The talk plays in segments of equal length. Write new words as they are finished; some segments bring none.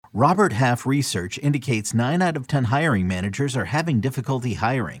Robert Half research indicates 9 out of 10 hiring managers are having difficulty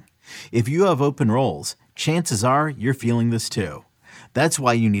hiring. If you have open roles, chances are you're feeling this too. That's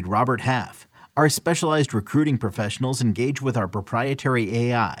why you need Robert Half. Our specialized recruiting professionals engage with our proprietary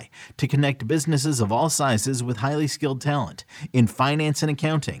AI to connect businesses of all sizes with highly skilled talent in finance and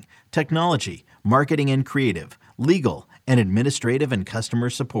accounting, technology, marketing and creative, legal, and administrative and customer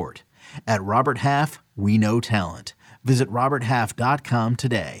support. At Robert Half, we know talent. Visit roberthalf.com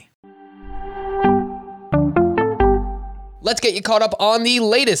today. Let's get you caught up on the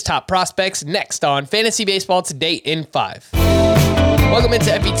latest top prospects next on Fantasy Baseball Today in 5. Welcome into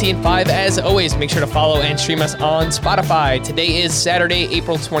FBT in 5. As always, make sure to follow and stream us on Spotify. Today is Saturday,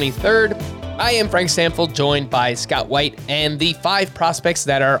 April 23rd. I am Frank Stanfield, joined by Scott White, and the 5 prospects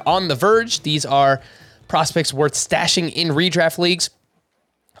that are on the verge. These are prospects worth stashing in redraft leagues.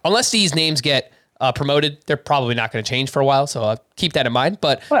 Unless these names get promoted, they're probably not going to change for a while, so keep that in mind.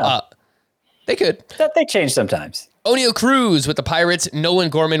 But they could. They change sometimes. O'Neal Cruz with the Pirates,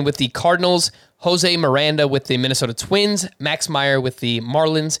 Nolan Gorman with the Cardinals, Jose Miranda with the Minnesota Twins, Max Meyer with the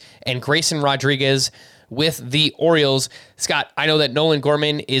Marlins, and Grayson Rodriguez with the Orioles. Scott, I know that Nolan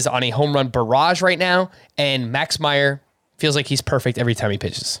Gorman is on a home run barrage right now, and Max Meyer feels like he's perfect every time he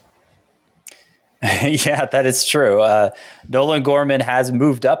pitches. Yeah, that is true. Nolan Gorman has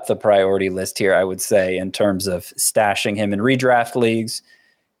moved up the priority list here, I would say, in terms of stashing him in redraft leagues.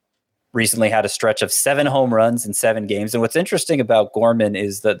 Recently had a stretch of 7 home runs in 7 games. And what's interesting about Gorman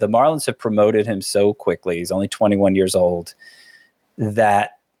is that the Marlins have promoted him so quickly. He's only 21 years old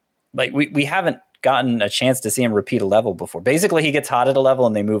that we haven't gotten a chance to see him repeat a level before. Basically, he gets hot at a level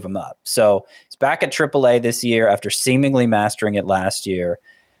and they move him up. So he's back at AAA this year after seemingly mastering it last year.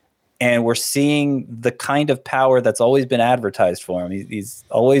 And we're seeing the kind of power that's always been advertised for him. He's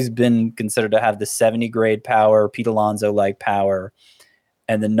always been considered to have the 70 grade power, Pete Alonso-like power.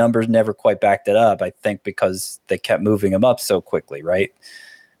 And the numbers never quite backed it up, I think, because they kept moving him up so quickly, right?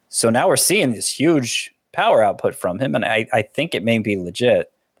 So now we're seeing this huge power output from him, and I think it may be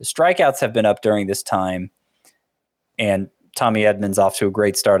legit. The strikeouts have been up during this time, and Tommy Edman's off to a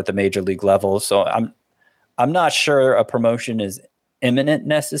great start at the major league level. So I'm not sure a promotion is imminent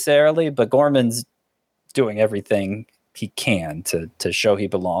necessarily, but Gorman's doing everything he can to show he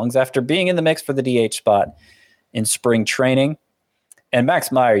belongs after being in the mix for the DH spot in spring training. And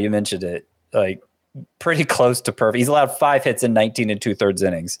Max Meyer, you mentioned it, like pretty close to perfect. He's allowed 5 hits in 19 2/3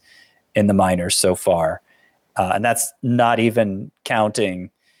 innings in the minors so far. And that's not even counting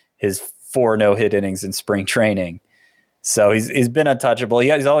his 4 no-hit innings in spring training. So he's been untouchable.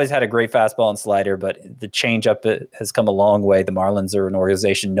 He's always had a great fastball and slider, but the changeup has come a long way. The Marlins are an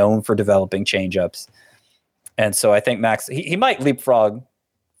organization known for developing changeups. And so I think Max, he might leapfrog.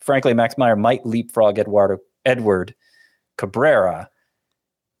 Frankly, Max Meyer might leapfrog Edward Cabrera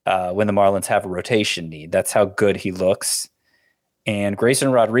when the Marlins have a rotation need. That's how good he looks. And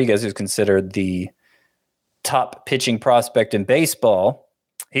Grayson Rodriguez, who's considered the top pitching prospect in baseball,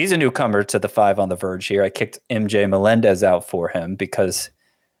 he's a newcomer to the 5 on the verge here. I kicked MJ Melendez out for him because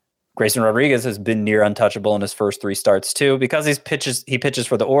Grayson Rodriguez has been near untouchable in his first 3 starts too, because he pitches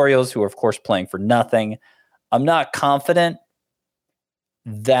for the Orioles, who are, of course, playing for nothing. I'm not confident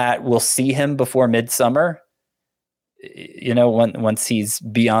that we'll see him before midsummer. You know, once he's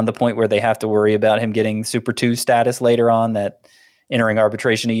beyond the point where they have to worry about him getting Super 2 status later on, that entering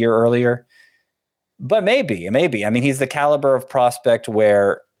arbitration a year earlier. But maybe. I mean, he's the caliber of prospect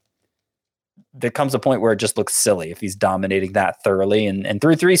where there comes a point where it just looks silly if he's dominating that thoroughly. And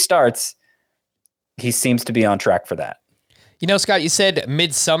through 3 starts, he seems to be on track for that. You know, Scott, you said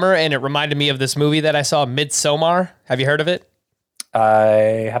midsummer, and it reminded me of this movie that I saw, Midsommar. Have you heard of it?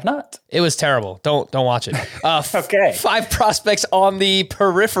 I have not. It was terrible. Don't watch it. Okay. 5 prospects on the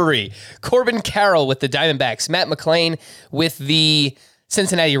periphery. Corbin Carroll with the Diamondbacks. Matt McClain with the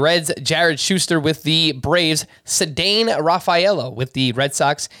Cincinnati Reds. Jared Schuster with the Braves. Ceddane Rafaela with the Red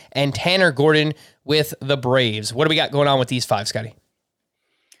Sox. And Tanner Gordon with the Braves. What do we got going on with these 5, Scotty?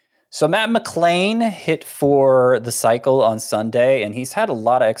 So Matt McClain hit for the cycle on Sunday, and he's had a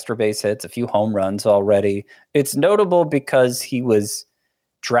lot of extra base hits, a few home runs already. It's notable because he was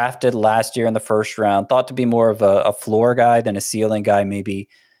drafted last year in the first round, thought to be more of a floor guy than a ceiling guy, maybe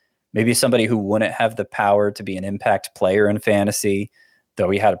somebody who wouldn't have the power to be an impact player in fantasy, though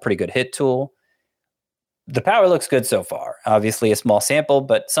he had a pretty good hit tool. The power looks good so far. Obviously a small sample,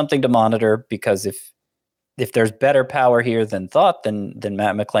 but something to monitor, because if there's better power here than thought, then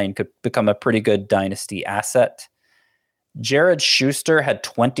Matt McClain could become a pretty good dynasty asset. Jared Schuster had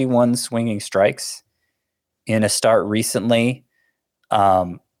 21 swinging strikes in a start recently.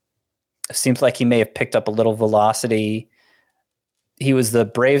 Seems like he may have picked up a little velocity. He was the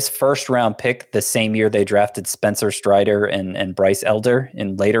Braves' first-round pick the same year they drafted Spencer Strider and Bryce Elder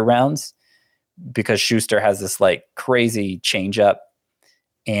in later rounds, because Schuster has this like crazy changeup,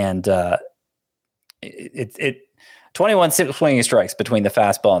 and 21 swinging strikes between the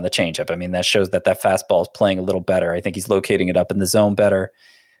fastball and the changeup. I mean, that shows that fastball is playing a little better. I think he's locating it up in the zone better.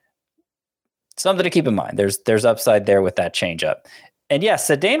 Something to keep in mind. There's upside there with that changeup. And yeah,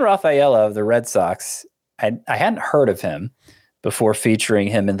 Ceddane Rafaela of the Red Sox, I hadn't heard of him before featuring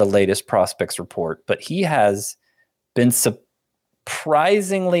him in the latest prospects report, but he has been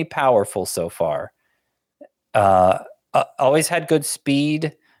surprisingly powerful so far. Always had good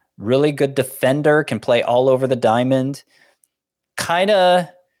speed, really good defender, can play all over the diamond.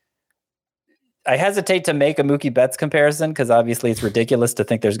 I hesitate to make a Mookie Betts comparison because obviously it's ridiculous to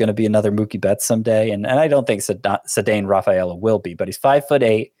think there's going to be another Mookie Betts someday. And I don't think Ceddane Rafaela will be, but he's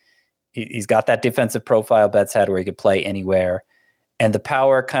 5'8". He's got that defensive profile Betts had where he could play anywhere. And the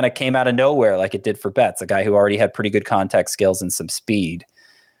power kind of came out of nowhere like it did for Betts, a guy who already had pretty good contact skills and some speed.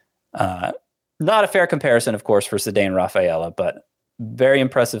 Not a fair comparison, of course, for Ceddane Rafaela, but very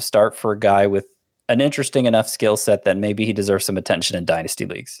impressive start for a guy with an interesting enough skill set that maybe he deserves some attention in dynasty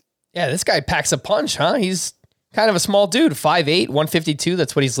leagues. Yeah, this guy packs a punch, huh? He's kind of a small dude, 5'8", 152.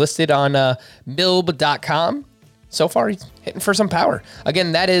 That's what he's listed on milb.com. So far, he's hitting for some power.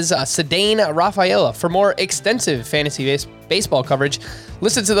 Again, that is Ceddane Rafaela. For more extensive fantasy baseball coverage,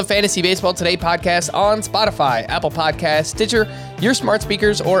 listen to the Fantasy Baseball Today podcast on Spotify, Apple Podcasts, Stitcher, your smart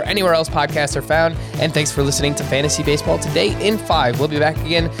speakers, or anywhere else podcasts are found. And thanks for listening to Fantasy Baseball Today in 5. We'll be back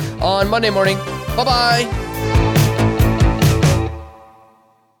again on Monday morning. Bye-bye.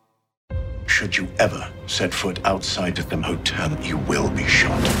 Should you ever set foot outside of them hotel, you will be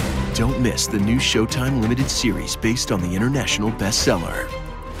shot. Don't miss the new Showtime limited series based on the international bestseller.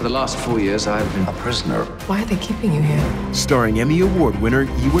 For the last 4 years, I've been a prisoner. Why are they keeping you here? Starring Emmy Award winner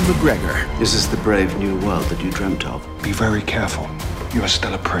Ewan McGregor. This is the brave new world that you dreamt of. Be very careful. You are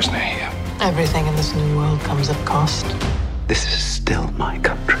still a prisoner here. Everything in this new world comes at cost. This is still my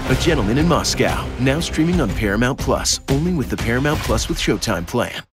country. A Gentleman in Moscow, now streaming on Paramount Plus, only with the Paramount Plus with Showtime plan.